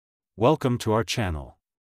Welcome to our channel.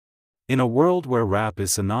 In a world where rap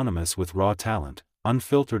is synonymous with raw talent,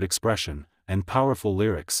 unfiltered expression, and powerful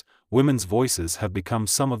lyrics, women's voices have become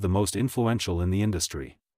some of the most influential in the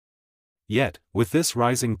industry. Yet, with this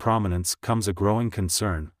rising prominence comes a growing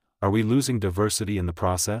concern: are we losing diversity in the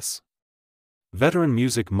process? Veteran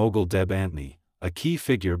music mogul Deb Antney, a key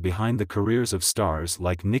figure behind the careers of stars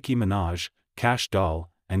like Nicki Minaj, Cash Doll,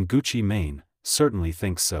 and Gucci Mane, certainly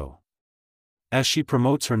thinks so. As she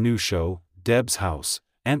promotes her new show, Deb's House,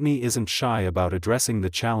 Antney isn't shy about addressing the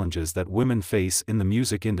challenges that women face in the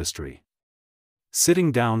music industry.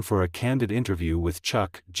 Sitting down for a candid interview with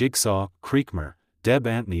Chuck Jigsaw Creekmer, Deb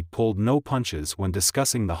Antney pulled no punches when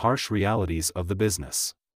discussing the harsh realities of the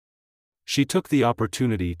business. She took the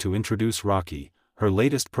opportunity to introduce Rocky, her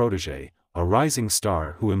latest protege, a rising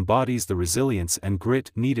star who embodies the resilience and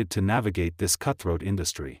grit needed to navigate this cutthroat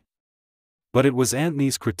industry. But it was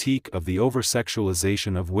Antney's critique of the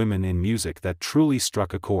over-sexualization of women in music that truly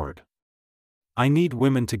struck a chord. "I need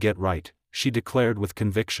women to get right," she declared with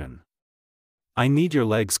conviction. "I need your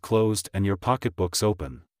legs closed and your pocketbooks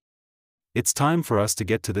open. It's time for us to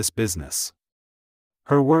get to this business."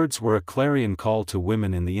 Her words were a clarion call to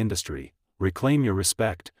women in the industry: reclaim your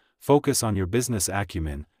respect, focus on your business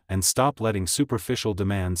acumen, and stop letting superficial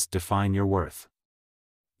demands define your worth.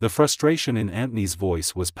 The frustration in Antney's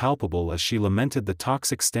voice was palpable as she lamented the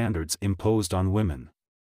toxic standards imposed on women.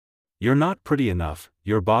 "You're not pretty enough,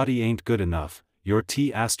 your body ain't good enough, your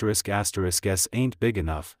T***s ain't big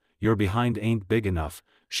enough, your behind ain't big enough,"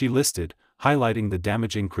 she listed, highlighting the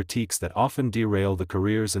damaging critiques that often derail the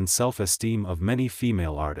careers and self-esteem of many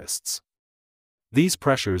female artists. These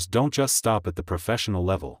pressures don't just stop at the professional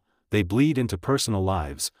level, they bleed into personal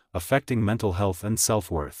lives, affecting mental health and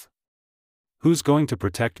self-worth. "Who's going to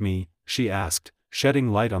protect me?" she asked,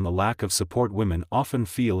 shedding light on the lack of support women often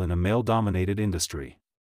feel in a male-dominated industry.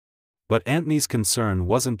 But Antney's concern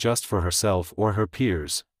wasn't just for herself or her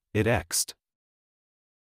peers, it extended